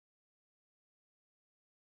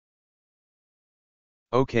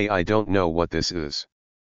Okay, I don't know what this is.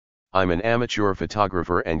 I'm an amateur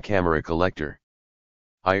photographer and camera collector.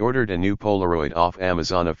 I ordered a new Polaroid off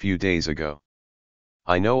Amazon a few days ago.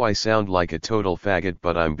 I know I sound like a total faggot,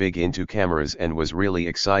 but I'm big into cameras and was really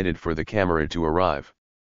excited for the camera to arrive.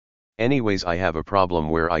 Anyways, I have a problem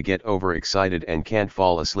where I get overexcited and can't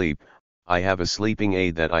fall asleep. I have a sleeping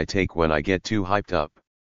aid that I take when I get too hyped up.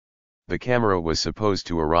 The camera was supposed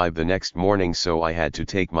to arrive the next morning, so I had to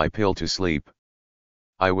take my pill to sleep.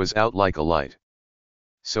 I was out like a light.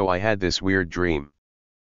 So I had this weird dream.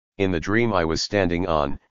 In the dream I was standing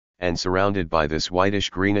on, and surrounded by this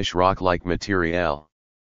whitish-greenish rock-like material.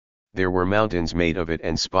 There were mountains made of it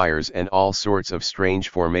and spires and all sorts of strange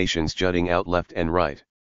formations jutting out left and right.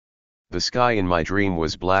 The sky in my dream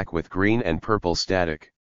was black with green and purple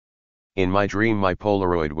static. In my dream my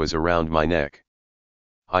Polaroid was around my neck.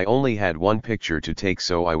 I only had one picture to take,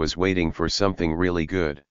 so I was waiting for something really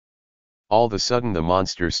good. All of a sudden the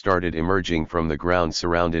monster started emerging from the ground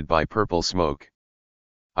surrounded by purple smoke.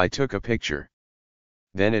 I took a picture.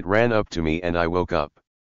 Then it ran up to me and I woke up.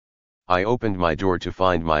 I opened my door to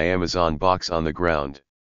find my Amazon box on the ground.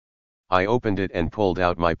 I opened it and pulled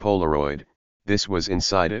out my Polaroid. This was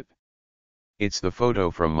inside it. It's the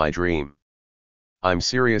photo from my dream. I'm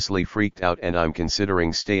seriously freaked out and I'm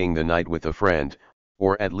considering staying the night with a friend,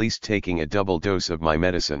 or at least taking a double dose of my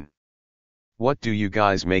medicine. What do you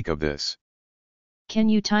guys make of this? Can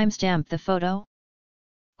you timestamp the photo?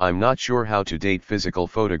 I'm not sure how to date physical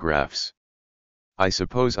photographs. I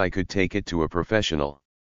suppose I could take it to a professional.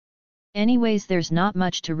 Anyways, there's not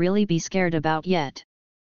much to really be scared about yet.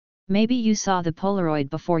 Maybe you saw the Polaroid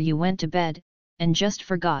before you went to bed, and just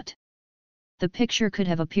forgot. The picture could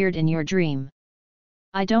have appeared in your dream.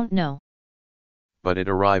 I don't know. But it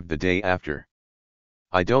arrived the day after.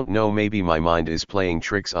 I don't know, maybe my mind is playing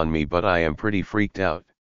tricks on me, but I am pretty freaked out.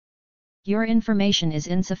 Your information is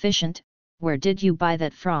insufficient. Where did you buy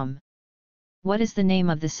that from? What is the name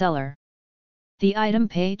of the seller? The item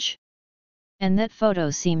page? And that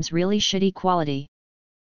photo seems really shitty quality.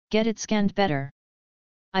 Get it scanned better.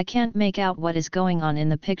 I can't make out what is going on in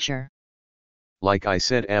the picture. Like I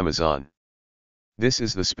said, Amazon. This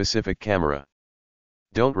is the specific camera.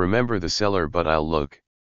 Don't remember the seller, but I'll look.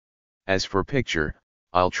 As for picture,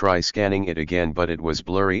 I'll try scanning it again, but it was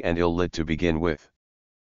blurry and ill-lit to begin with.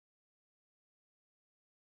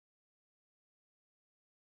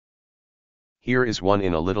 Here is one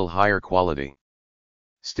in a little higher quality.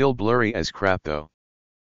 Still blurry as crap though.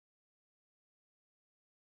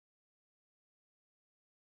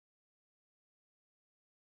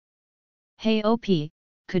 Hey OP,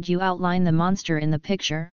 could you outline the monster in the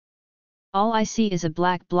picture? All I see is a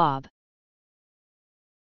black blob.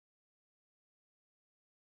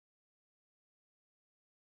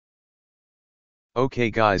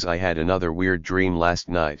 Okay guys, I had another weird dream last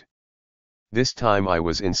night. This time I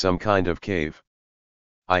was in some kind of cave.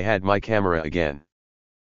 I had my camera again.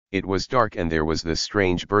 It was dark and there was this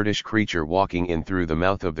strange birdish creature walking in through the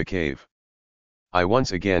mouth of the cave. I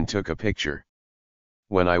once again took a picture.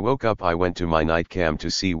 When I woke up I went to my night cam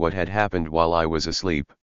to see what had happened while I was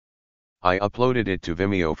asleep. I uploaded it to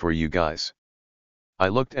Vimeo for you guys. I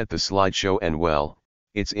looked at the slideshow and well,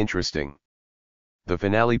 it's interesting. The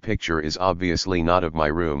finale picture is obviously not of my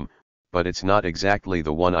room, but it's not exactly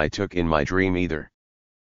the one I took in my dream either.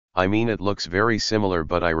 I mean, it looks very similar,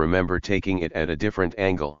 but I remember taking it at a different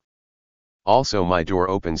angle. Also, my door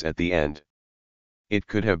opens at the end. It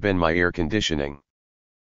could have been my air conditioning.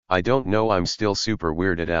 I don't know, I'm still super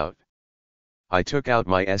weirded out. I took out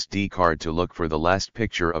my SD card to look for the last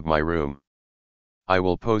picture of my room. I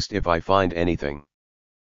will post if I find anything.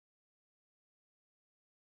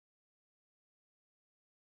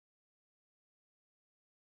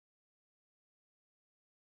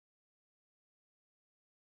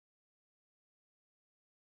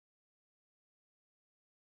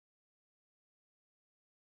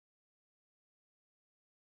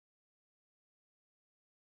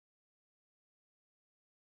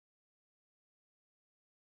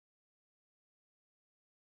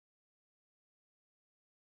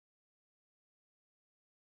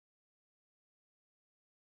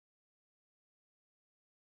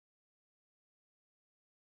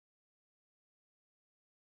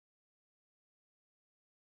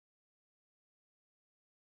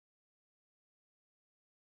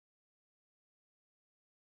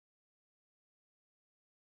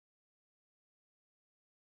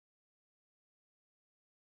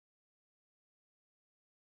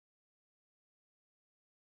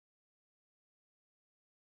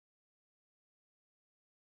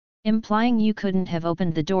 Implying you couldn't have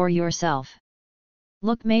opened the door yourself.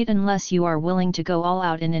 Look mate, unless you are willing to go all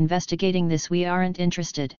out in investigating this, we aren't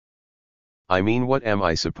interested. I mean, what am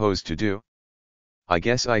I supposed to do? I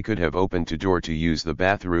guess I could have opened the door to use the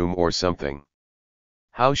bathroom or something.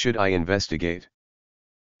 How should I investigate?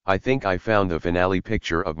 I think I found the finale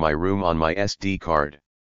picture of my room on my SD card.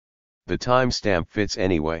 The timestamp fits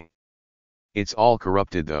anyway. It's all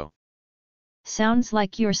corrupted though. Sounds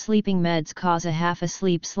like your sleeping meds cause a half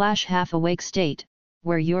asleep / half awake state,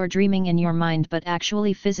 where you're dreaming in your mind but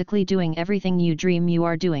actually physically doing everything you dream you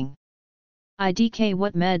are doing. IDK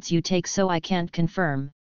what meds you take, so I can't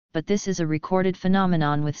confirm, but this is a recorded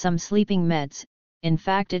phenomenon with some sleeping meds. In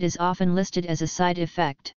fact, it is often listed as a side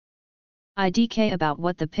effect. IDK about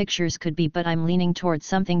what the pictures could be, but I'm leaning towards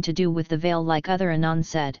something to do with the veil, like other Anon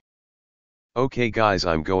said. Okay guys,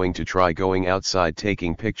 I'm going to try going outside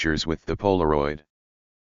taking pictures with the Polaroid.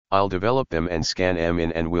 I'll develop them and scan them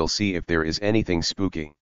in and we'll see if there is anything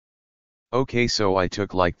spooky. Okay, so I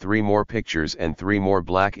took like 3 more pictures and 3 more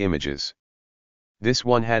black images. This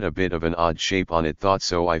one had a bit of an odd shape on it, thought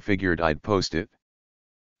so I figured I'd post it.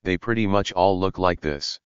 They pretty much all look like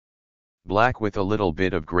this. Black with a little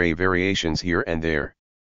bit of gray variations here and there.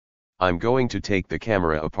 I'm going to take the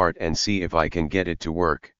camera apart and see if I can get it to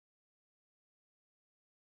work.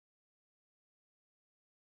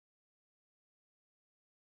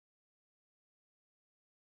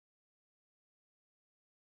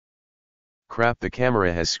 Crap, the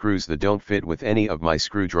camera has screws that don't fit with any of my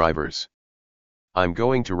screwdrivers. I'm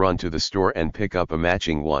going to run to the store and pick up a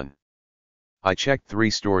matching one. I checked 3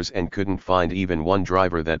 stores and couldn't find even one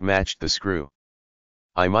driver that matched the screw.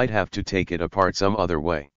 I might have to take it apart some other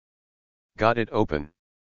way. Got it open.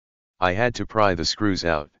 I had to pry the screws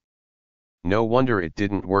out. No wonder it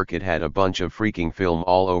didn't work, it had a bunch of freaking film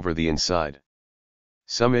all over the inside.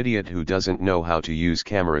 Some idiot who doesn't know how to use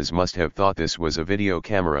cameras must have thought this was a video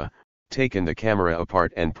camera, taken the camera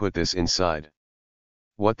apart and put this inside.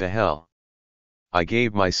 What the hell? I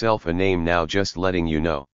gave myself a name now, just letting you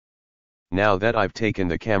know. Now that I've taken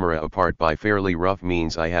the camera apart by fairly rough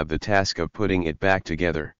means, I have the task of putting it back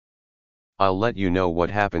together. I'll let you know what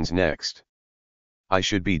happens next. I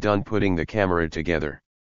should be done putting the camera together.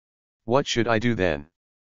 What should I do then?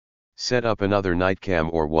 Set up another night cam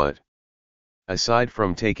or what? Aside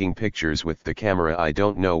from taking pictures with the camera, I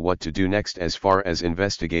don't know what to do next as far as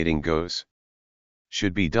investigating goes.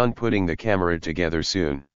 Should be done putting the camera together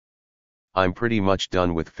soon. I'm pretty much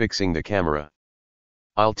done with fixing the camera.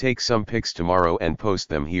 I'll take some pics tomorrow and post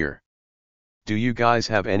them here. Do you guys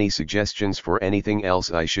have any suggestions for anything else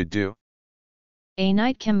I should do? A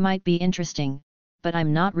night cam might be interesting, but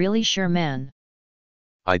I'm not really sure, man.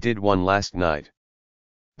 I did one last night.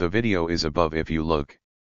 The video is above if you look.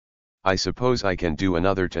 I suppose I can do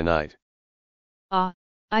another tonight. Ah,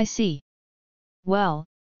 I see. Well,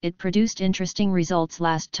 it produced interesting results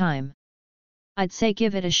last time. I'd say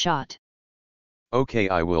give it a shot. Okay,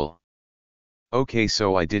 I will. Okay,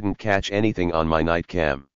 so I didn't catch anything on my night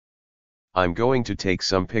cam. I'm going to take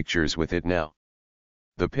some pictures with it now.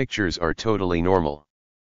 The pictures are totally normal.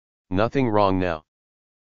 Nothing wrong now.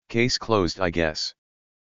 Case closed, I guess.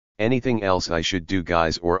 Anything else I should do,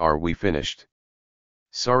 guys, or are we finished?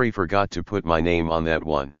 Sorry, forgot to put my name on that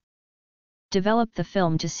one. Develop the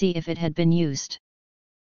film to see if it had been used.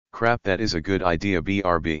 Crap, that is a good idea,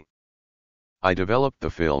 BRB. I developed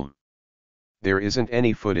the film. There isn't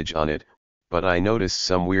any footage on it, but I noticed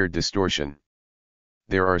some weird distortion.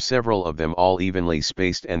 There are several of them, all evenly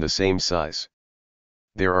spaced and the same size.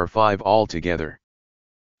 There are 5 altogether.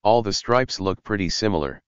 All the stripes look pretty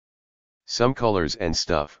similar. Some colors and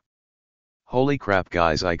stuff. Holy crap,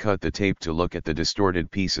 guys, I cut the tape to look at the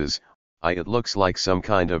distorted pieces. It looks like some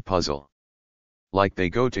kind of puzzle. Like they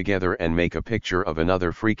go together and make a picture of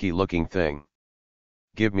another freaky looking thing.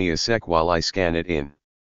 Give me a sec while I scan it in.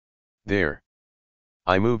 There.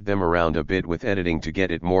 I moved them around a bit with editing to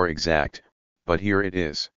get it more exact, but here it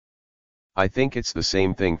is. I think it's the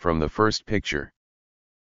same thing from the first picture.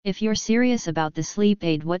 If you're serious about the sleep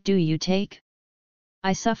aid, what do you take?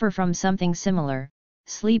 I suffer from something similar.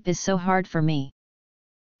 Sleep is so hard for me.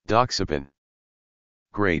 Doxepin.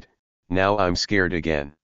 Great, now I'm scared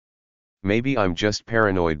again. Maybe I'm just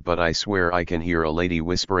paranoid, but I swear I can hear a lady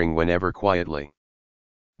whispering whenever quietly.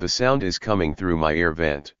 The sound is coming through my air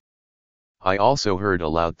vent. I also heard a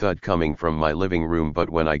loud thud coming from my living room, but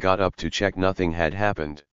when I got up to check, nothing had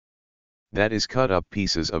happened. That is cut up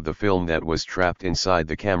pieces of the film that was trapped inside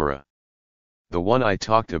the camera. The one I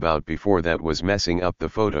talked about before that was messing up the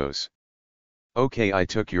photos. Okay, I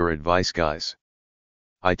took your advice, guys.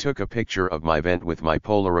 I took a picture of my vent with my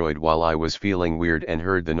Polaroid while I was feeling weird and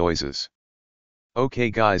heard the noises. Okay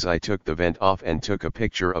guys, I took the vent off and took a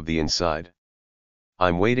picture of the inside.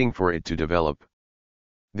 I'm waiting for it to develop.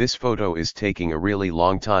 This photo is taking a really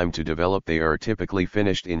long time to develop. They are typically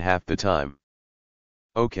finished in half the time.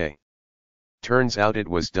 Okay. Turns out it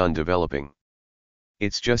was done developing.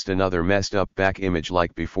 It's just another messed up back image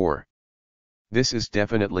like before. This is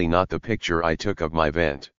definitely not the picture I took of my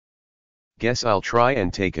vent. Guess I'll try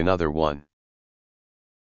and take another one.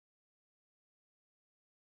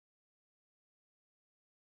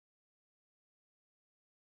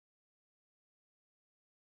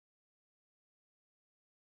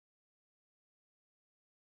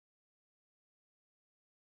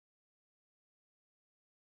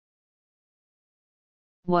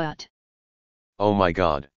 What? Oh my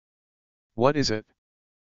god. What is it?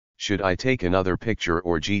 Should I take another picture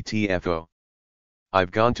or GTFO?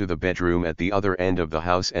 I've gone to the bedroom at the other end of the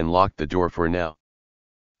house and locked the door for now.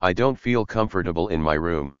 I don't feel comfortable in my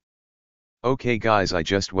room. Okay guys, I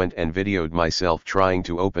just went and videoed myself trying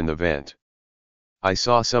to open the vent. I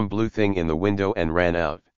saw some blue thing in the window and ran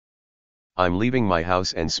out. I'm leaving my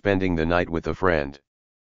house and spending the night with a friend.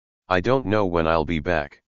 I don't know when I'll be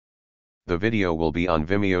back. The video will be on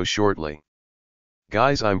Vimeo shortly.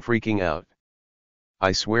 Guys, I'm freaking out.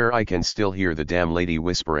 I swear I can still hear the damn lady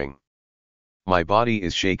whispering. My body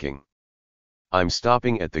is shaking. I'm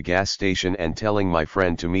stopping at the gas station and telling my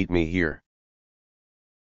friend to meet me here.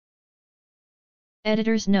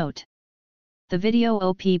 Editor's note. The video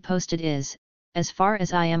OP posted is, as far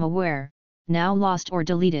as I am aware, now lost or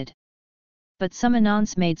deleted. But some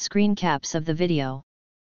Anons made screen caps of the video.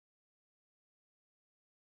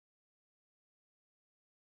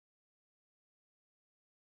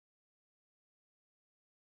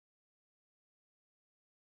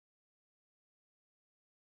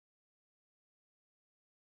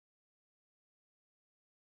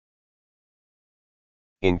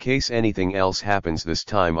 In case anything else happens this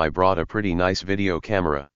time, I brought a pretty nice video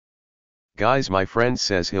camera. Guys, my friend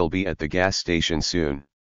says he'll be at the gas station soon.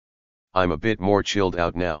 I'm a bit more chilled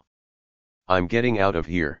out now. I'm getting out of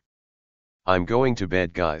here. I'm going to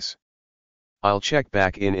bed, guys. I'll check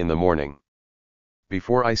back in the morning.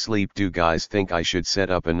 Before I sleep, do guys think I should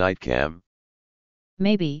set up a night cam?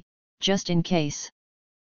 Maybe, just in case.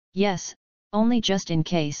 Yes, only just in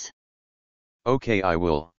case. Okay, I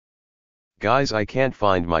will. Guys, I can't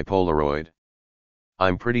find my Polaroid.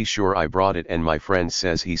 I'm pretty sure I brought it and my friend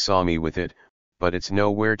says he saw me with it, but it's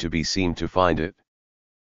nowhere to be seen to find it.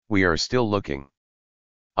 We are still looking.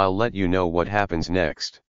 I'll let you know what happens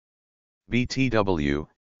next. BTW,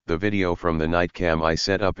 the video from the night cam I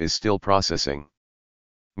set up is still processing.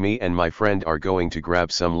 Me and my friend are going to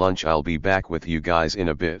grab some lunch. I'll be back with you guys in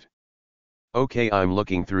a bit. Okay, I'm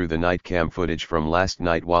looking through the night cam footage from last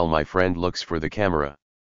night while my friend looks for the camera.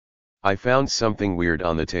 I found something weird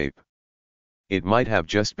on the tape. It might have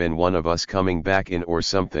just been one of us coming back in or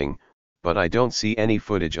something, but I don't see any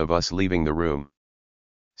footage of us leaving the room.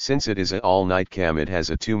 Since it is an all-night cam, it has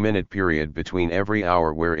a 2-minute period between every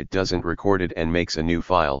hour where it doesn't record it and makes a new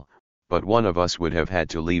file, but one of us would have had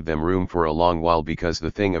to leave them room for a long while because the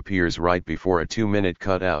thing appears right before a 2-minute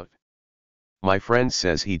cutout. My friend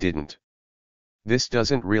says he didn't. This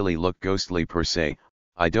doesn't really look ghostly per se.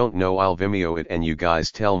 I don't know, I'll Vimeo it and you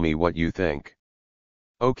guys tell me what you think.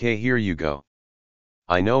 Okay, here you go.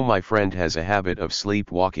 I know my friend has a habit of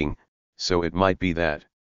sleepwalking, so it might be that.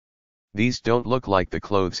 These don't look like the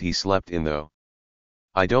clothes he slept in though.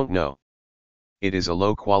 I don't know. It is a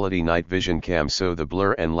low quality night vision cam, so the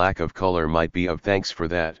blur and lack of color might be of thanks for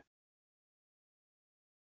that.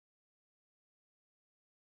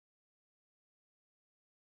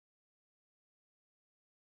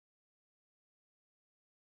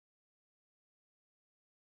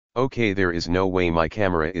 Okay, there is no way my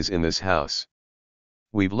camera is in this house.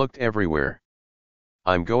 We've looked everywhere.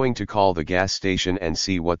 I'm going to call the gas station and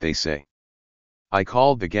see what they say. I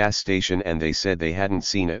called the gas station and they said they hadn't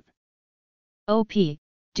seen it. OP,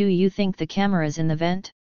 do you think the camera's in the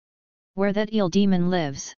vent? Where that eel demon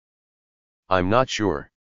lives? I'm not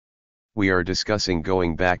sure. We are discussing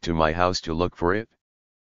going back to my house to look for it.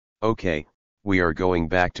 Okay, we are going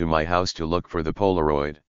back to my house to look for the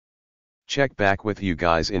Polaroid. Check back with you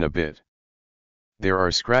guys in a bit. There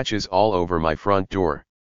are scratches all over my front door.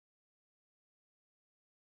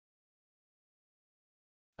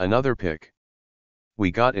 Another pic.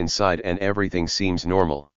 We got inside and everything seems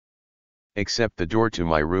normal. Except the door to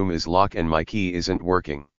my room is locked and my key isn't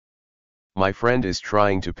working. My friend is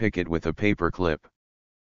trying to pick it with a paper clip.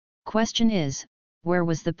 Question is, where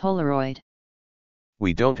was the Polaroid?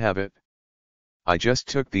 We don't have it. I just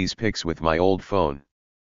took these pics with my old phone.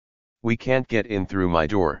 We can't get in through my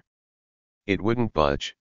door. It wouldn't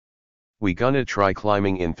budge. We gonna try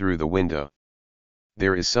climbing in through the window.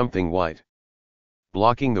 There is something white.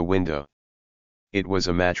 blocking the window. It was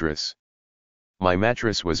a mattress. My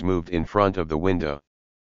mattress was moved in front of the window.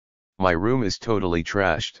 My room is totally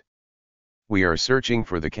trashed. We are searching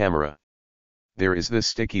for the camera. There is this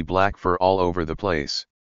sticky black fur all over the place.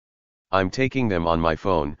 I'm taking them on my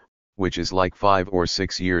phone, which is like 5 or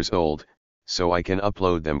 6 years old, so I can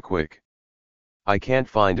upload them quick. I can't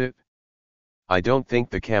find it. I don't think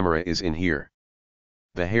the camera is in here.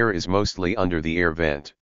 The hair is mostly under the air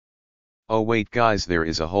vent. Oh wait guys, there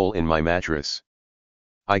is a hole in my mattress.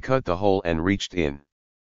 I cut the hole and reached in.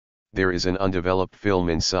 There is an undeveloped film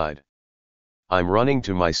inside. I'm running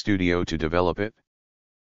to my studio to develop it.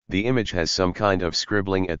 The image has some kind of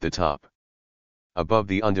scribbling at the top. Above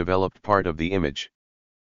the undeveloped part of the image.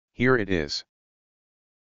 Here it is.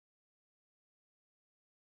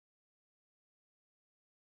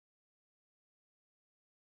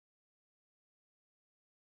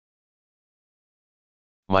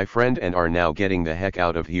 My friend and are now getting the heck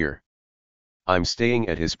out of here. I'm staying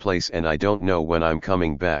at his place and I don't know when I'm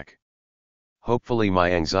coming back. Hopefully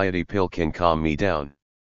my anxiety pill can calm me down.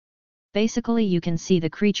 Basically you can see the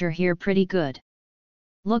creature here pretty good.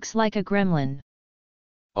 Looks like a gremlin.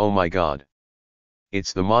 Oh my god.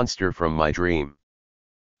 It's the monster from my dream.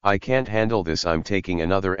 I can't handle this, I'm taking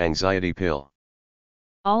another anxiety pill.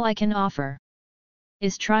 All I can offer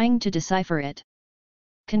is trying to decipher it.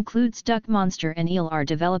 Concludes Duck Monster and Eel are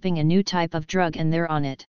developing a new type of drug and they're on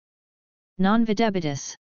it.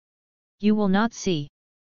 Non-videbitis. You will not see.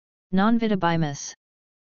 Non-videbimus.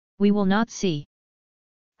 We will not see.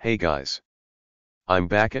 Hey guys. I'm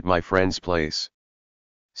back at my friend's place.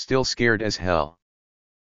 Still scared as hell.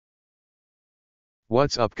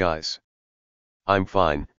 What's up guys? I'm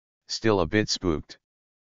fine, still a bit spooked.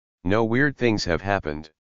 No weird things have happened.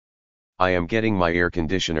 I am getting my air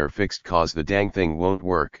conditioner fixed cause the dang thing won't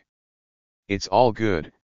work. It's all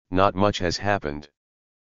good, not much has happened.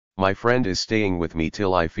 My friend is staying with me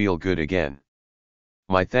till I feel good again.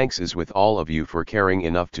 My thanks is with all of you for caring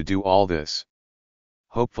enough to do all this.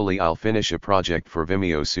 Hopefully I'll finish a project for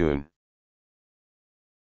Vimeo soon.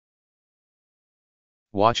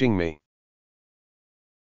 Watching me.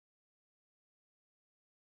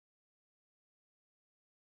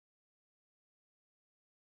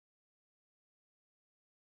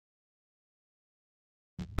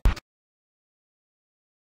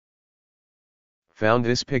 Found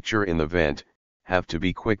this picture in the vent, have to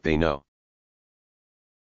be quick they know.